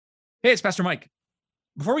Hey, it's Pastor Mike.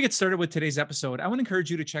 Before we get started with today's episode, I want to encourage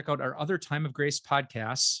you to check out our other Time of Grace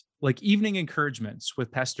podcasts, like Evening Encouragements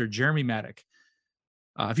with Pastor Jeremy Maddock.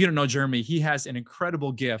 If you don't know Jeremy, he has an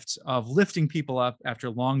incredible gift of lifting people up after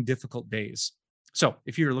long, difficult days. So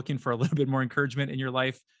if you're looking for a little bit more encouragement in your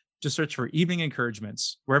life, just search for Evening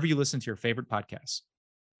Encouragements wherever you listen to your favorite podcasts.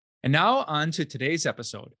 And now on to today's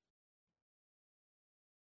episode.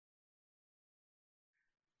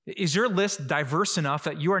 Is your list diverse enough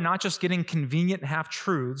that you are not just getting convenient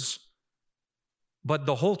half-truths, but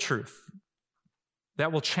the whole truth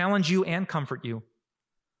that will challenge you and comfort you,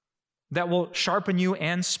 that will sharpen you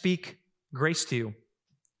and speak grace to you?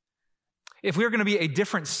 If we're going to be a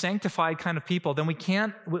different, sanctified kind of people, then we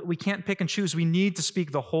can't pick and choose. We need to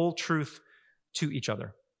speak the whole truth to each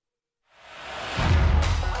other.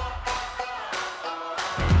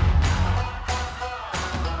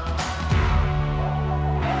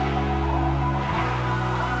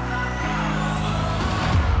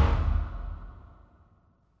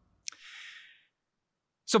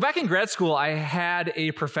 So back in grad school, I had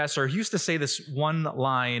a professor who used to say this one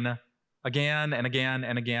line again and again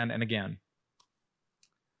and again and again.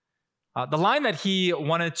 The line that he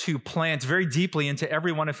wanted to plant very deeply into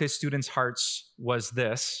every one of his students' hearts was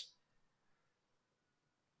this: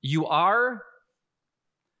 you are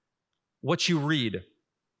what you read.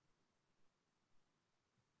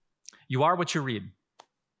 You are what you read.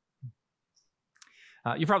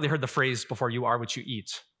 You've probably heard the phrase before, you are what you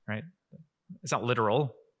eat, right? It's not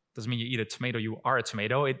literal. Doesn't mean you eat a tomato, you are a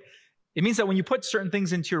tomato. It means that when you put certain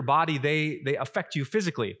things into your body, they affect you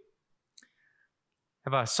physically.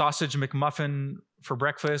 Have a sausage McMuffin for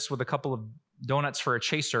breakfast with a couple of donuts for a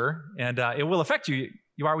chaser, and it will affect you.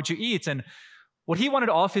 You are what you eat. And what he wanted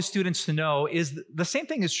all of his students to know is the same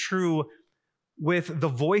thing is true with the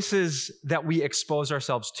voices that we expose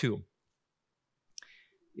ourselves to.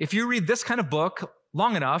 If you read this kind of book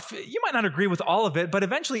long enough, you might not agree with all of it, but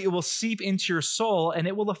eventually it will seep into your soul and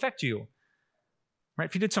it will affect you. Right?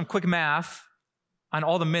 If you did some quick math on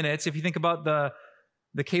all the minutes, if you think about the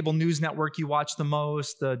cable news network you watch the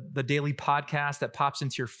most, the daily podcast that pops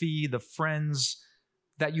into your feed, the friends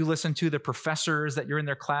that you listen to, the professors that you're in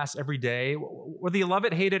their class every day, whether you love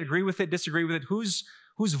it, hate it, agree with it, disagree with it, whose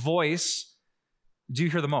voice do you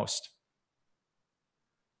hear the most?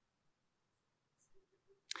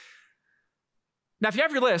 Now, if you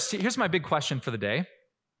have your list, here's my big question for the day.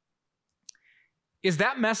 Is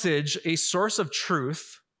that message a source of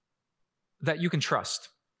truth that you can trust?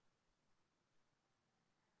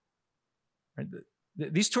 Right?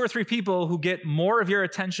 These two or three people who get more of your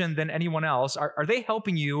attention than anyone else, are they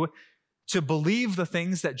helping you to believe the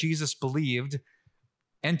things that Jesus believed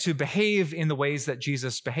and to behave in the ways that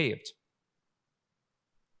Jesus behaved?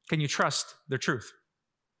 Can you trust their truth?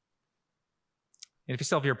 And if you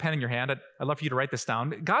still have your pen in your hand, I'd love for you to write this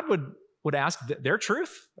down. God would ask their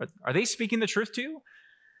truth. Are they speaking the truth to you?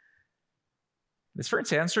 This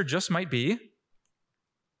first answer just might be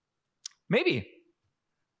maybe.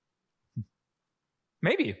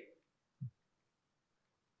 Maybe.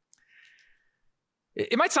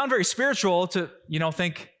 It might sound very spiritual to,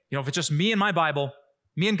 think, if it's just me and my Bible,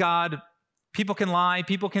 me and God, people can lie,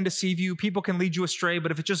 people can deceive you, people can lead you astray,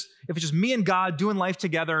 but if it's just me and God doing life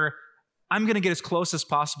together, I'm going to get as close as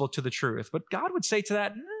possible to the truth. But God would say to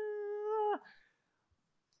that,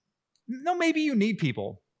 no, maybe you need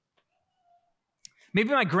people.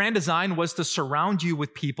 Maybe my grand design was to surround you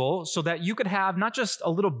with people so that you could have not just a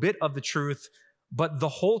little bit of the truth, but the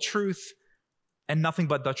whole truth and nothing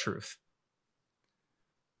but the truth.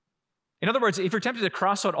 In other words, if you're tempted to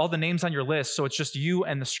cross out all the names on your list so it's just you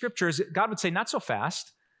and the scriptures, God would say, not so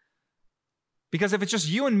fast. Because if it's just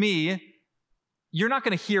you and me, you're not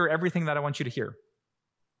going to hear everything that I want you to hear.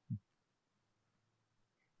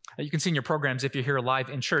 You can see in your programs if you're here live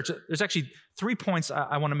in church, there's actually 3 points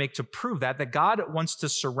I want to make to prove that God wants to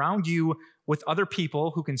surround you with other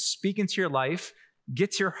people who can speak into your life,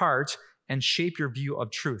 get to your heart, and shape your view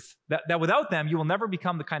of truth. That without them, you will never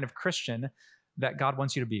become the kind of Christian that God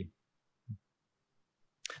wants you to be.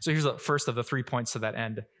 So here's the first of the 3 points to that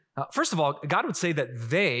end. First of all, God would say that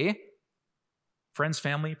they, friends,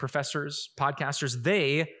 family, professors, podcasters,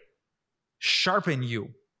 they sharpen you.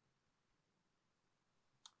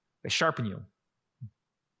 They sharpen you.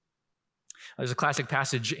 There's a classic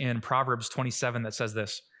passage in Proverbs 27 that says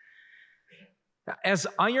this: as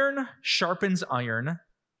iron sharpens iron,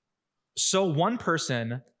 so one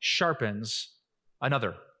person sharpens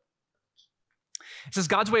another. It says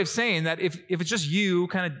God's way of saying that if it's just you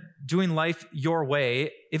kind of doing life your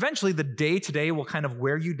way, eventually the day-to-day will kind of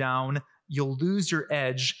wear you down, you'll lose your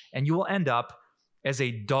edge, and you will end up as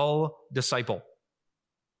a dull disciple.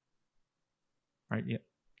 right? You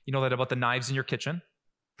know that about the knives in your kitchen.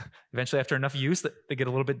 Eventually, after enough use, they get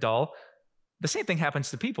a little bit dull. The same thing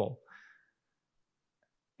happens to people.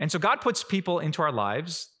 And so God puts people into our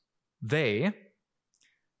lives, and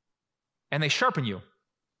they sharpen you.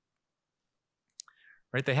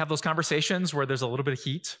 Right? They have those conversations where there's a little bit of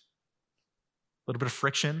heat, a little bit of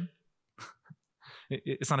friction.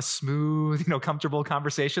 It's not a smooth, comfortable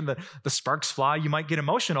conversation. The sparks fly. You might get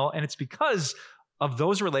emotional, and it's because of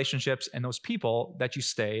those relationships and those people that you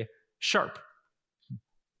stay sharp.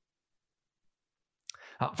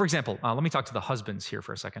 For example, let me talk to the husbands here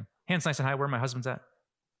for a second. Hands nice and high. Where are my husbands at?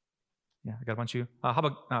 Yeah, I got a bunch of you. How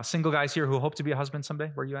about single guys here who hope to be a husband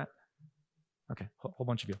someday? Where are you at? Okay, whole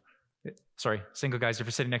bunch of you. Sorry, single guys, if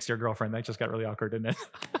you're sitting next to your girlfriend, that just got really awkward, didn't it?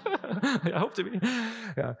 I hope to be.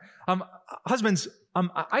 Yeah. Husbands,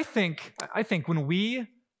 I think when we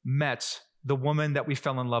met the woman that we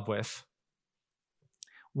fell in love with,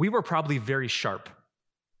 we were probably very sharp.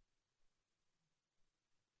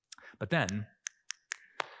 But then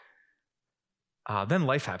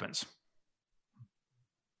life happens.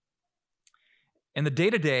 And the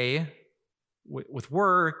day-to-day with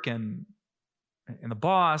work and the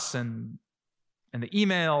boss and the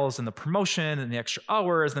emails and the promotion and the extra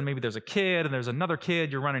hours, then maybe there's a kid and there's another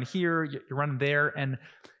kid, you're running here, you're running there, and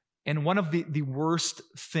one of the worst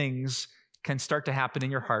things can start to happen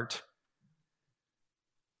in your heart.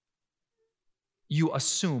 You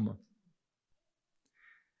assume.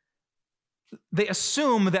 They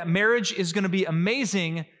assume that marriage is going to be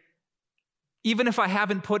amazing even if I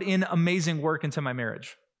haven't put in amazing work into my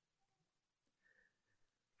marriage.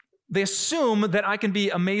 They assume that I can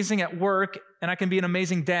be amazing at work, and I can be an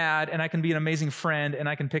amazing dad, and I can be an amazing friend, and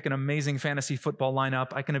I can pick an amazing fantasy football lineup.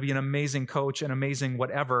 I can be an amazing coach, an amazing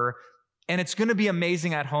whatever, and it's going to be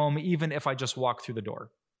amazing at home even if I just walk through the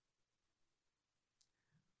door.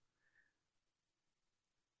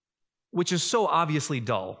 Which is so obviously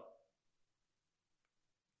dull.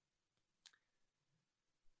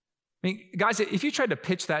 I mean, guys, if you tried to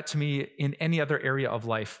pitch that to me in any other area of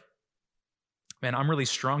life, man, I'm really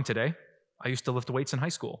strong today. I used to lift weights in high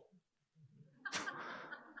school. I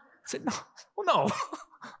said, no,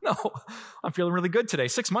 I'm feeling really good today.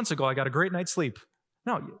 6 months ago, I got a great night's sleep.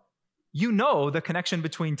 No, you know the connection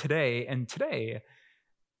between today and today,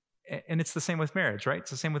 and it's the same with marriage, right? It's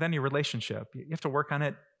the same with any relationship. You have to work on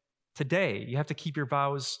it today. You have to keep your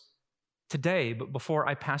vows today, but before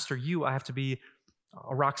I pastor you, I have to be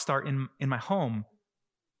a rock star in my home.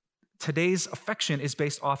 Today's affection is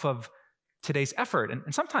based off of today's effort.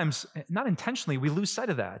 And sometimes, not intentionally, we lose sight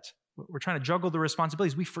of that. We're trying to juggle the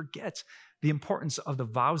responsibilities. We forget the importance of the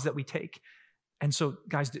vows that we take. And so,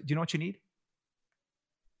 guys, do you know what you need?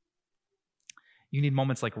 You need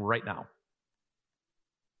moments like right now.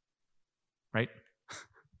 Right?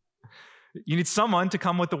 You need someone to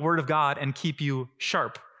come with the word of God and keep you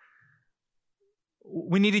sharp.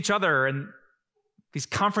 We need each other, and these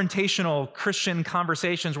confrontational Christian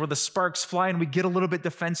conversations where the sparks fly and we get a little bit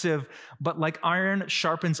defensive, but like iron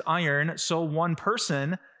sharpens iron, so one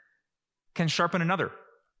person can sharpen another.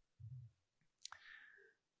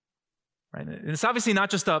 Right? And it's obviously not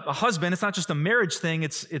just a husband, it's not just a marriage thing,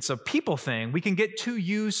 it's a people thing. We can get too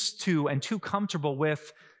used to and too comfortable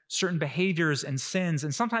with certain behaviors and sins,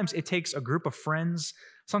 and sometimes it takes a group of friends,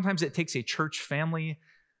 sometimes it takes a church family,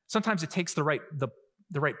 sometimes it takes the right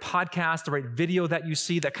podcast, the right video that you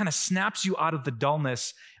see that kind of snaps you out of the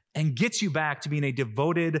dullness and gets you back to being a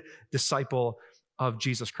devoted disciple of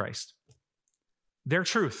Jesus Christ. Their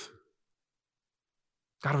truth.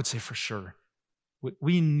 God would say for sure.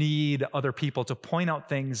 We need other people to point out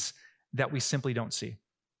things that we simply don't see.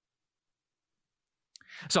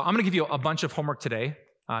 So I'm going to give you a bunch of homework today.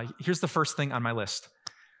 Here's the first thing on my list.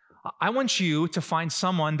 I want you to find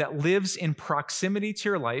someone that lives in proximity to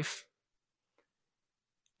your life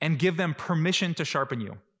and give them permission to sharpen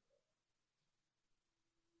you.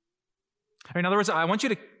 In other words, I want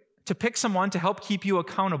you to pick someone to help keep you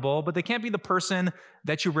accountable, but they can't be the person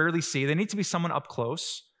that you rarely see. They need to be someone up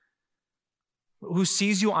close who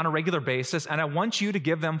sees you on a regular basis, and I want you to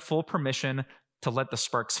give them full permission to let the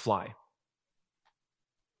sparks fly.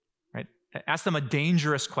 Right? Ask them a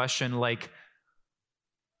dangerous question like,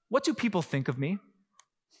 what do people think of me?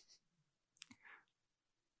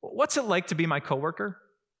 What's it like to be my coworker?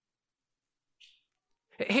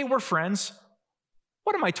 Hey, we're friends.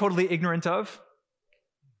 What am I totally ignorant of?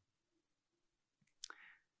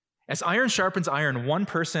 As iron sharpens iron, one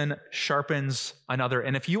person sharpens another.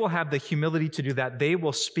 And if you will have the humility to do that, they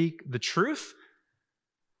will speak the truth,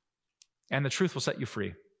 and the truth will set you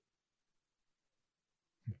free.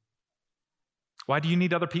 Why do you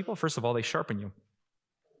need other people? First of all, they sharpen you.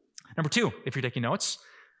 Number two, if you're taking notes,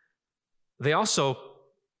 they also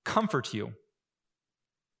comfort you.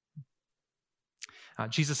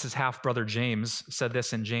 Jesus' half-brother James said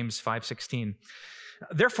this in James 5:16.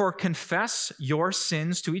 Therefore, confess your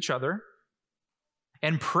sins to each other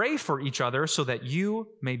and pray for each other so that you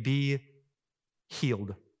may be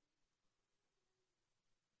healed.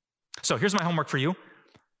 So here's my homework for you.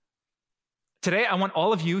 Today, I want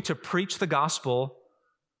all of you to preach the gospel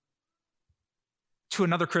to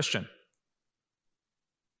another Christian.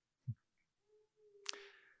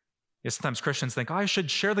 Yes, sometimes Christians think, I should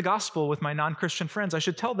share the gospel with my non-Christian friends. I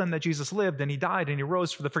should tell them that Jesus lived and he died and he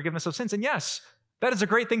rose for the forgiveness of sins. And yes, that is a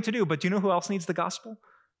great thing to do, but do you know who else needs the gospel?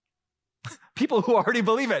 People who already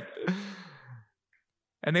believe it.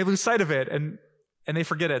 And they lose sight of it and they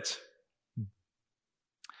forget it.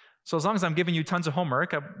 So as long as I'm giving you tons of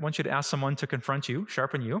homework, I want you to ask someone to confront you,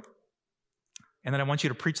 sharpen you, and then I want you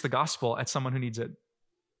to preach the gospel at someone who needs it.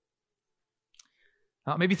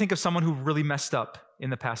 Maybe think of someone who really messed up in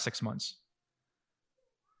the past 6 months.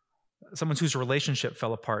 Someone whose relationship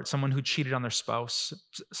fell apart, someone who cheated on their spouse,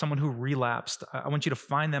 someone who relapsed. I want you to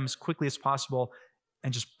find them as quickly as possible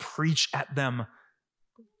and just preach at them.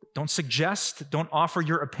 Don't suggest, don't offer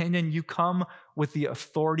your opinion. You come with the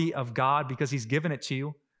authority of God because he's given it to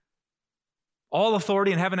you. All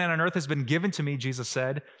authority in heaven and on earth has been given to me, Jesus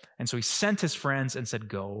said. And so he sent his friends and said,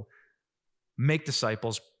 go, make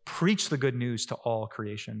disciples, preach the good news to all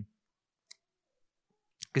creation.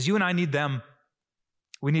 Because you and I need them.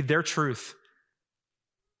 We need their truth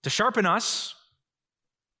to sharpen us,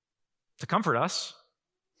 to comfort us.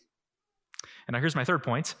 And now here's my third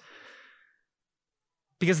point.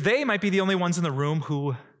 Because they might be the only ones in the room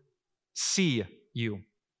who see you.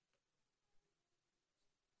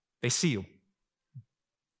 They see you.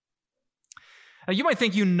 Now, you might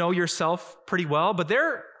think you know yourself pretty well, but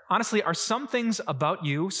there honestly are some things about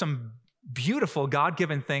you, some beautiful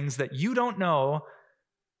God-given things that you don't know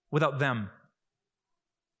without them.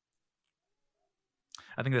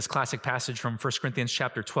 I think this classic passage from 1 Corinthians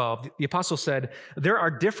chapter 12, the apostle said, there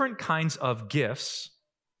are different kinds of gifts,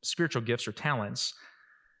 spiritual gifts or talents,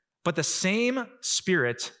 but the same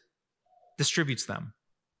Spirit distributes them.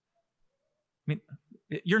 I mean,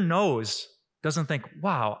 your nose doesn't think,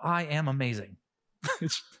 wow, I am amazing.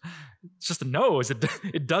 It's just a nose.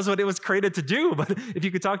 It does what it was created to do. But if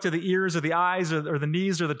you could talk to the ears or the eyes or the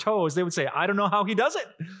knees or the toes, they would say, I don't know how he does it.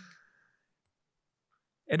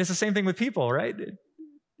 And it's the same thing with people, right?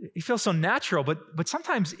 It feels so natural, but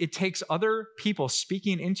sometimes it takes other people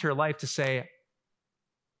speaking into your life to say,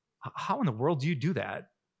 how in the world do you do that?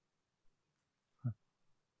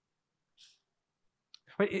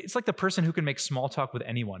 Right? It's like the person who can make small talk with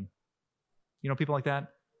anyone. You know people like that?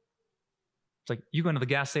 It's like you go into the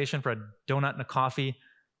gas station for a donut and a coffee.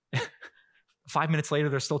 5 minutes later,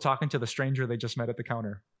 they're still talking to the stranger they just met at the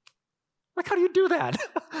counter. Like, how do you do that?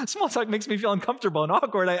 Small talk makes me feel uncomfortable and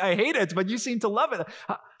awkward. I hate it, but you seem to love it.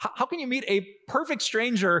 How can you meet a perfect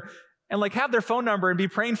stranger and like have their phone number and be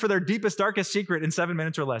praying for their deepest, darkest secret in 7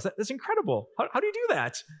 minutes or less? That's incredible. How do you do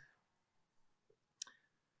that?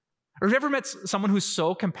 Or have you ever met someone who's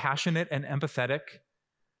so compassionate and empathetic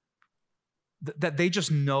that they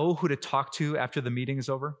just know who to talk to after the meeting is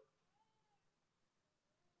over?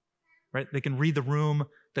 Right? They can read the room,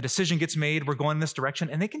 the decision gets made, we're going in this direction,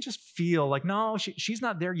 and they can just feel like, no, she's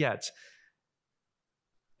not there yet.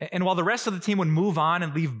 And while the rest of the team would move on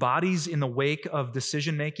and leave bodies in the wake of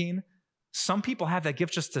decision-making, some people have that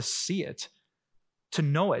gift just to see it, to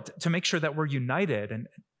know it, to make sure that we're united. And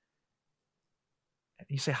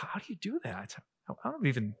you say, how do you do that? I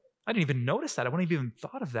didn't even notice that. I wouldn't have even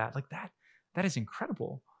thought of that. Like that is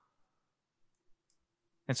incredible.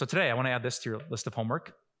 And so today, I want to add this to your list of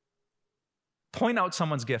homework. Point out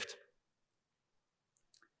someone's gift.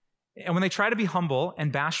 And when they try to be humble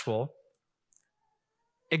and bashful,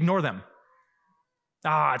 ignore them.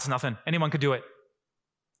 It's nothing. Anyone could do it.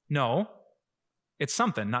 No, it's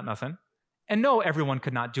something, not nothing. And no, everyone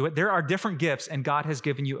could not do it. There are different gifts, and God has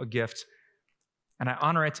given you a gift. And I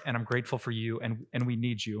honor it, and I'm grateful for you, and we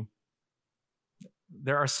need you.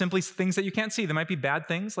 There are simply things that you can't see. There might be bad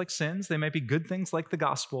things like sins. They might be good things like the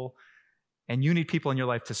gospel. And you need people in your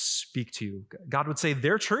life to speak to you. God would say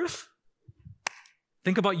their truth.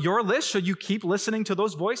 Think about your list. Should you keep listening to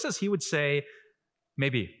those voices? He would say,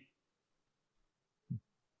 maybe.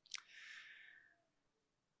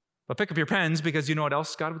 But pick up your pens, because you know what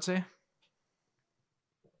else God would say?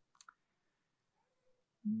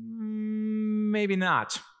 Maybe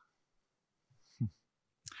not.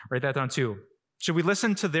 Write that down too. Should we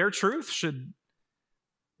listen to their truth? Should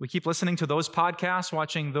we keep listening to those podcasts,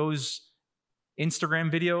 watching those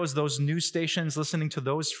Instagram videos, those news stations, listening to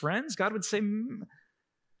those friends? God would say,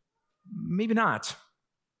 maybe not.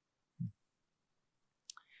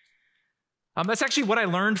 That's actually what I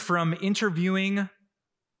learned from interviewing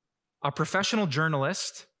a professional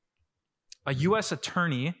journalist, a U.S.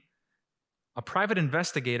 attorney, a private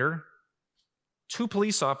investigator, 2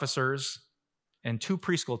 police officers, and 2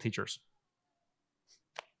 preschool teachers.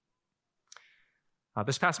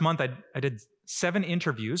 This past month, I did 7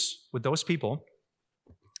 interviews with those people,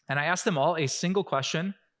 and I asked them all a single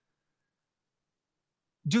question.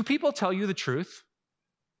 Do people tell you the truth?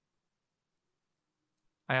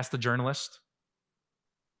 I asked the journalist,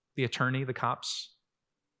 the attorney, the cops,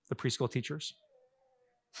 the preschool teachers.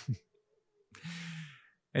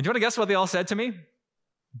 And do you want to guess what they all said to me?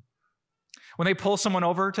 When they pull someone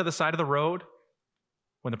over to the side of the road,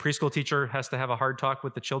 when the preschool teacher has to have a hard talk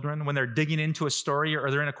with the children, when they're digging into a story or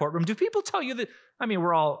they're in a courtroom, do people tell you that, I mean,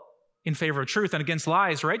 we're all in favor of truth and against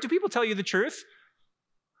lies, right? Do people tell you the truth?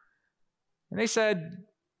 And they said,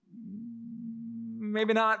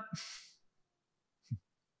 maybe not.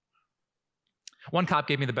 One cop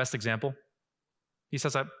gave me the best example. He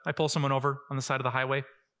says, I pull someone over on the side of the highway.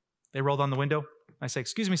 They roll down the window. I say,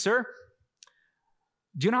 excuse me, sir,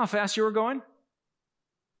 do you know how fast you were going?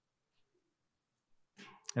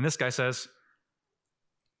 And this guy says,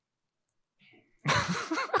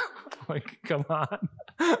 like, come on.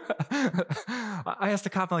 I asked the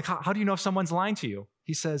cop, I'm like, how do you know if someone's lying to you?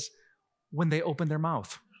 He says, when they open their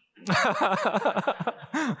mouth.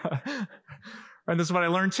 And this is what I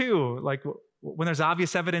learned too. Like, when there's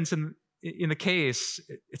obvious evidence in the case,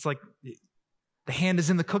 it's like the hand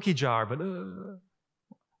is in the cookie jar. But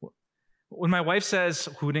when my wife says,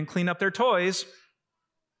 who didn't clean up their toys,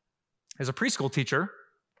 as a preschool teacher,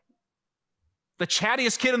 the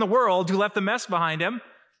chattiest kid in the world who left the mess behind him,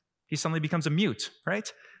 he suddenly becomes a mute,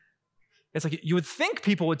 right? It's like you would think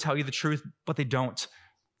people would tell you the truth, but they don't.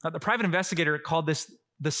 The private investigator called this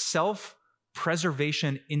the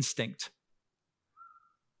self-preservation instinct.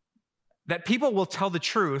 That people will tell the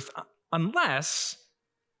truth unless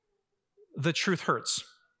the truth hurts.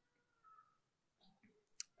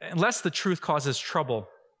 Unless the truth causes trouble.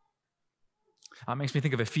 It makes me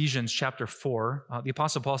think of Ephesians chapter 4. The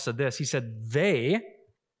Apostle Paul said this. He said, they,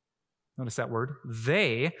 notice that word,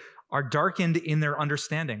 they are darkened in their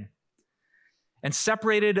understanding and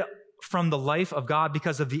separated from the life of God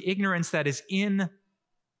because of the ignorance that is in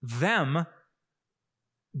them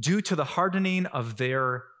due to the hardening of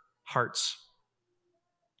their hearts.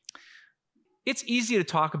 It's easy to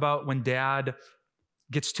talk about when dad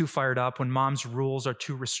gets too fired up, when mom's rules are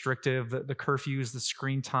too restrictive, the curfews, the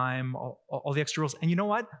screen time, all the extra rules. And you know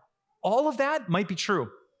what? All of that might be true.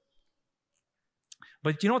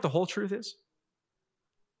 But do you know what the whole truth is?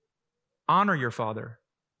 Honor your father.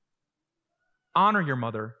 Honor your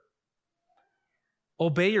mother.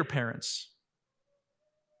 Obey your parents.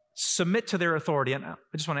 Submit to their authority. And I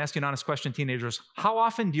just want to ask you an honest question, teenagers. How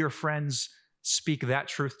often do your friends speak that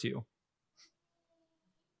truth to you?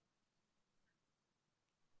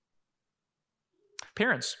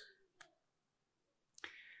 Parents,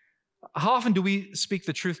 how often do we speak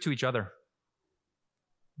the truth to each other?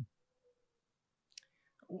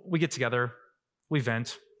 We get together, we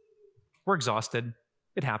vent, we're exhausted,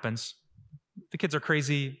 it happens. The kids are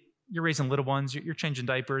crazy, you're raising little ones, you're changing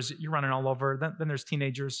diapers, you're running all over, then there's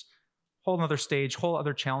teenagers, whole other stage, whole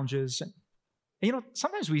other challenges. And you know,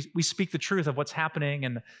 sometimes we speak the truth of what's happening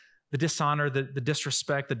and the dishonor, the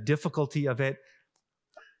disrespect, the difficulty of it.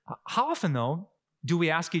 How often, though, do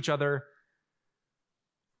we ask each other,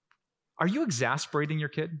 are you exasperating your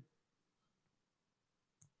kid?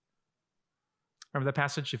 Remember that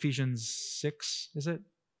passage, Ephesians 6, is it?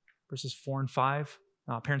 Verses 4 and 5.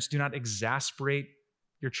 Parents, do not exasperate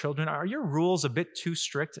your children. Are your rules a bit too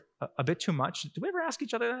strict, a bit too much? Do we ever ask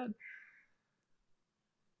each other that?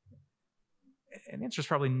 And the answer is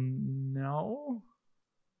probably no.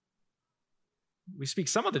 We speak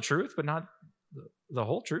some of the truth, but not the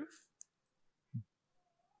whole truth.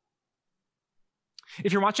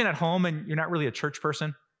 If you're watching at home and you're not really a church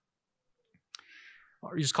person,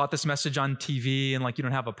 or you just caught this message on TV and like you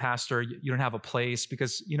don't have a pastor, you don't have a place,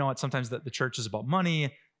 because you know what, sometimes the church is about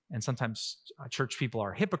money, and sometimes church people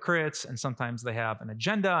are hypocrites, and sometimes they have an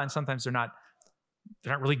agenda, and sometimes they're not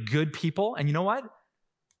really good people. And you know what?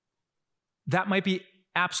 That might be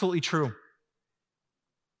absolutely true.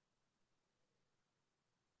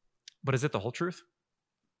 But is it the whole truth?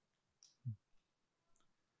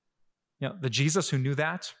 You know, the Jesus who knew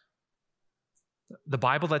that, the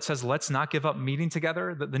Bible that says, let's not give up meeting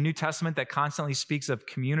together, the New Testament that constantly speaks of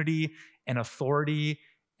community and authority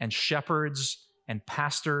and shepherds and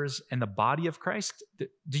pastors and the body of Christ?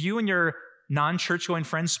 Do you and your non-church going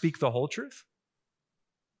friends speak the whole truth?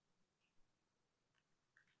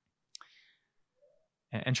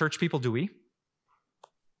 And church people, do we?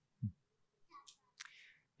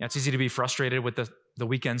 Yeah, it's easy to be frustrated with the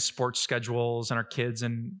weekend sports schedules and our kids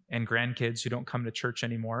and grandkids who don't come to church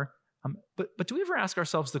anymore. But do we ever ask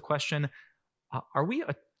ourselves the question, are we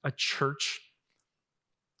a church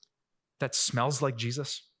that smells like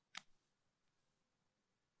Jesus?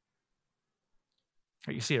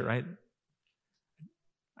 You see it, right?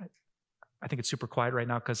 I think it's super quiet right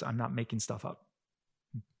now because I'm not making stuff up.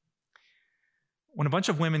 When a bunch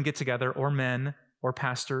of women get together, or men, or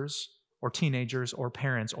pastors, or teenagers, or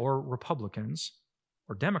parents, or Republicans,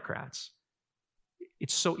 or Democrats,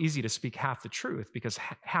 it's so easy to speak half the truth because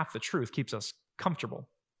half the truth keeps us comfortable.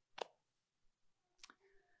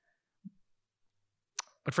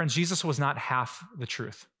 But friends, Jesus was not half the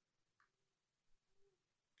truth.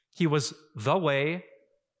 He was the way,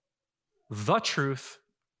 the truth,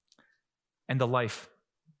 and the life.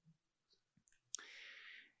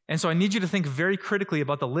 And so I need you to think very critically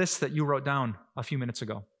about the list that you wrote down a few minutes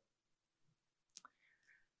ago.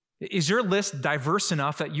 Is your list diverse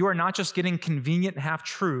enough that you are not just getting convenient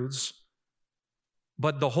half-truths,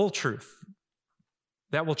 but the whole truth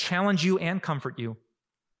that will challenge you and comfort you,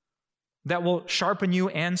 that will sharpen you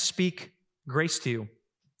and speak grace to you?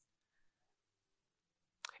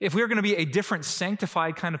 If we're going to be a different,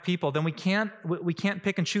 sanctified kind of people, then we can't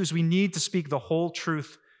pick and choose. We need to speak the whole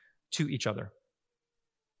truth to each other.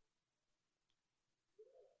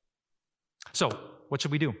 So, what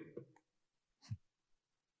should we do?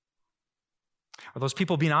 Are those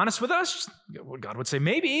people being honest with us? God would say,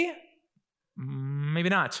 maybe, maybe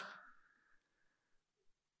not.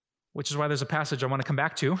 Which is why there's a passage I want to come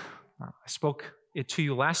back to. I spoke it to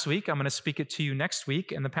you last week. I'm going to speak it to you next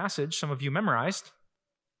week. And the passage some of you memorized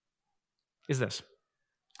is this.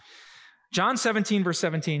 John 17, verse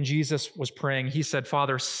 17, Jesus was praying. He said,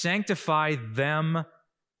 Father, sanctify them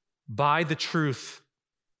by the truth.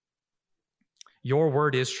 Your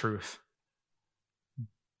word is truth.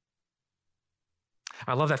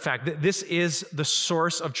 I love that fact. This is the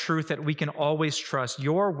source of truth that we can always trust.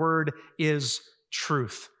 Your word is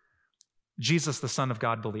truth. Jesus, the Son of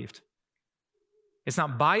God, believed. It's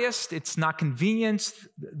not biased. It's not convenient.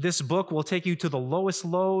 This book will take you to the lowest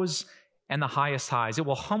lows and the highest highs. It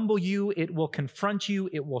will humble you. It will confront you.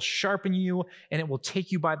 It will sharpen you. And it will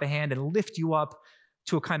take you by the hand and lift you up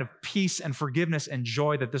to a kind of peace and forgiveness and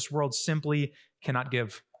joy that this world simply cannot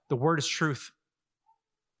give. The word is truth.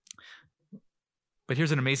 But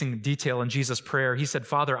here's an amazing detail in Jesus' prayer. He said,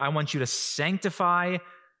 Father, I want you to sanctify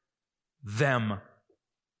them.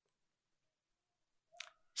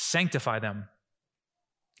 Sanctify them.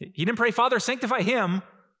 He didn't pray, Father, sanctify him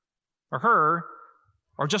or her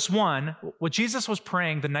or just one. What Jesus was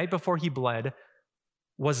praying the night before he bled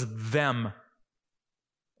was them.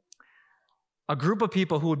 A group of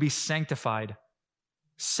people who would be sanctified,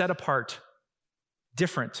 set apart,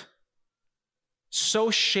 different, so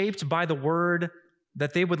shaped by the word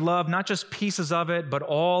that they would love not just pieces of it, but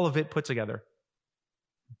all of it put together.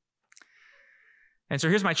 And so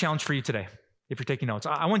here's my challenge for you today, if you're taking notes.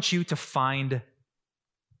 I want you to find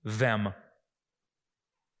them.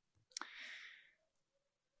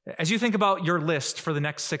 As you think about your list for the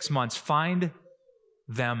next 6 months, find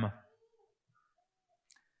them.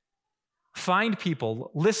 Find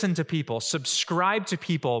people, listen to people, subscribe to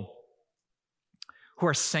people who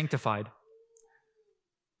are sanctified,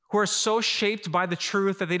 who are so shaped by the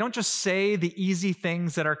truth that they don't just say the easy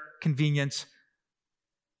things that are convenient.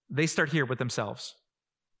 They start here with themselves.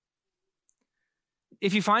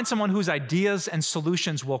 If you find someone whose ideas and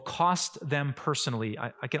solutions will cost them personally,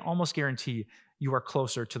 I can almost guarantee you are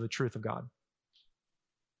closer to the truth of God.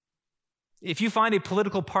 If you find a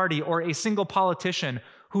political party or a single politician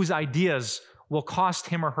whose ideas will cost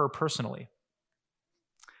him or her personally,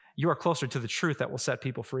 you are closer to the truth that will set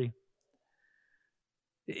people free.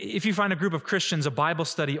 If you find a group of Christians, a Bible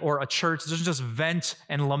study, or a church that doesn't just vent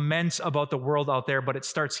and lament about the world out there, but it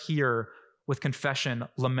starts here with confession,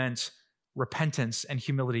 lament, repentance, and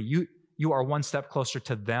humility, you are one step closer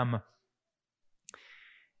to them.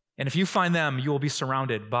 And if you find them, you will be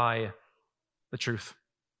surrounded by the truth.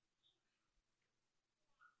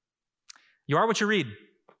 You are what you read,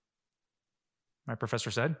 my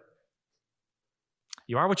professor said.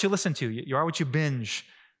 You are what you listen to. You are what you binge.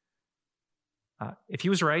 If he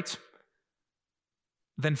was right,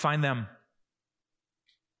 then find them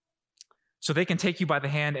so they can take you by the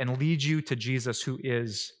hand and lead you to Jesus, who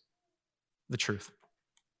is the truth.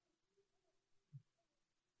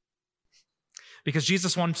 Because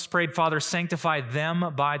Jesus once prayed, Father, sanctify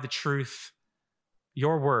them by the truth.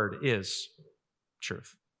 Your word is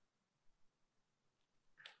truth.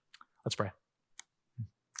 Let's pray.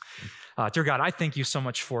 Dear God, I thank you so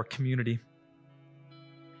much for community.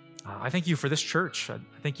 I thank you for this church. I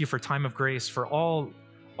thank you for Time of Grace, for all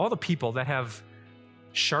the people that have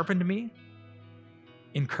sharpened me,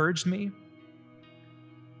 encouraged me,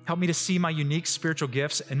 helped me to see my unique spiritual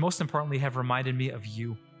gifts, and most importantly, have reminded me of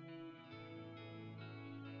you.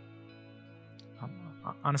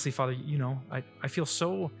 Honestly, Father, you know, I feel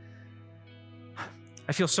so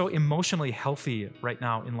emotionally healthy right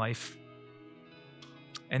now in life.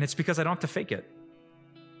 And it's because I don't have to fake it.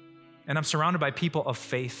 And I'm surrounded by people of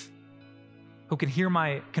faith who can hear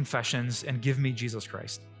my confessions and give me Jesus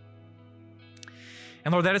Christ.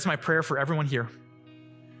 And Lord, that is my prayer for everyone here,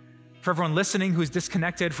 for everyone listening who's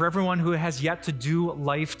disconnected, for everyone who has yet to do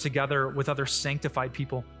life together with other sanctified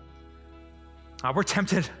people. We're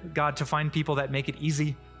tempted, God, to find people that make it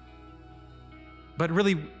easy. But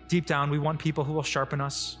really, deep down, we want people who will sharpen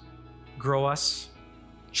us, grow us,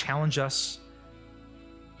 challenge us,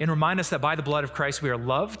 and remind us that by the blood of Christ, we are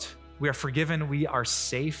loved, we are forgiven, we are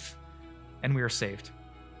safe, and we are saved.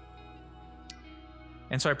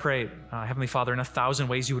 And so I pray, Heavenly Father, in 1,000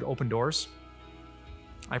 ways you would open doors.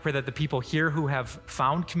 I pray that the people here who have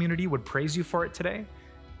found community would praise you for it today,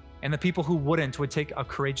 and the people who wouldn't would take a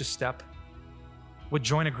courageous step, would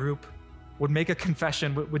join a group, would make a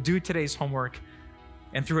confession, would do today's homework,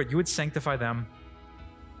 and through it you would sanctify them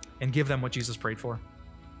and give them what Jesus prayed for.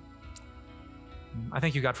 I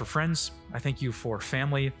thank you, God, for friends. I thank you for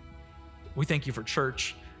family. We thank you for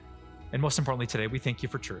church. And most importantly today, we thank you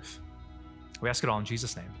for truth. We ask it all in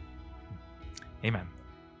Jesus' name. Amen.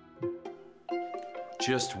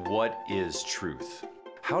 Just what is truth?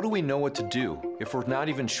 How do we know what to do if we're not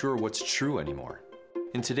even sure what's true anymore?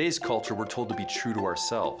 In today's culture, we're told to be true to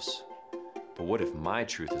ourselves. But what if my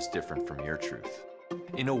truth is different from your truth?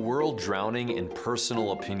 In a world drowning in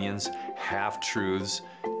personal opinions, half-truths,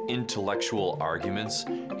 intellectual arguments,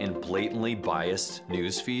 and blatantly biased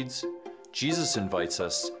news feeds, Jesus invites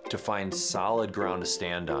us to find solid ground to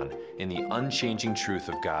stand on in the unchanging truth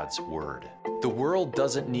of God's Word. The world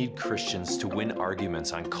doesn't need Christians to win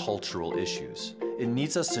arguments on cultural issues. It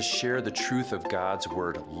needs us to share the truth of God's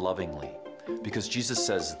Word lovingly, because Jesus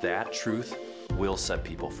says that truth will set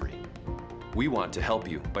people free. We want to help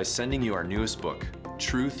you by sending you our newest book,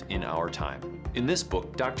 Truth in Our Time. In this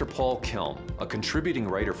book, Dr. Paul Kelm, a contributing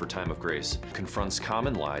writer for Time of Grace, confronts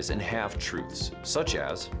common lies and half-truths, such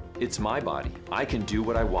as, it's my body, I can do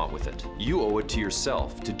what I want with it. You owe it to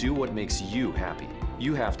yourself to do what makes you happy.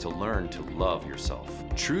 You have to learn to love yourself.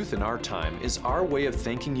 Truth in Our Time is our way of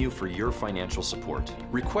thanking you for your financial support.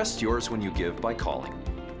 Request yours when you give by calling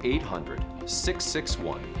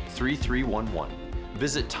 800-661-3311.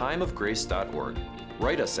 Visit timeofgrace.org.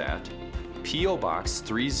 Write us at P.O. Box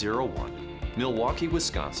 301, Milwaukee,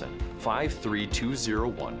 Wisconsin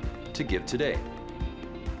 53201 to give today.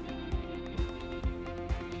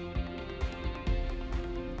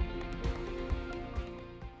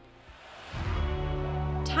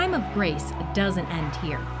 Time of Grace doesn't end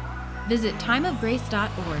here. Visit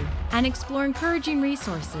timeofgrace.org and explore encouraging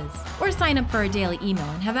resources, or sign up for a daily email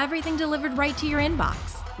and have everything delivered right to your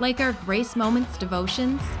inbox, like our Grace Moments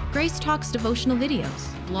devotions, Grace Talks devotional videos,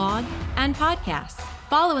 blog, and podcasts.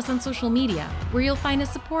 Follow us on social media, where you'll find a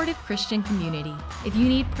supportive Christian community. If you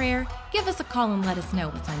need prayer, give us a call and let us know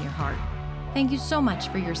what's on your heart. Thank you so much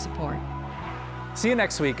for your support. See you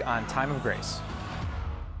next week on Time of Grace.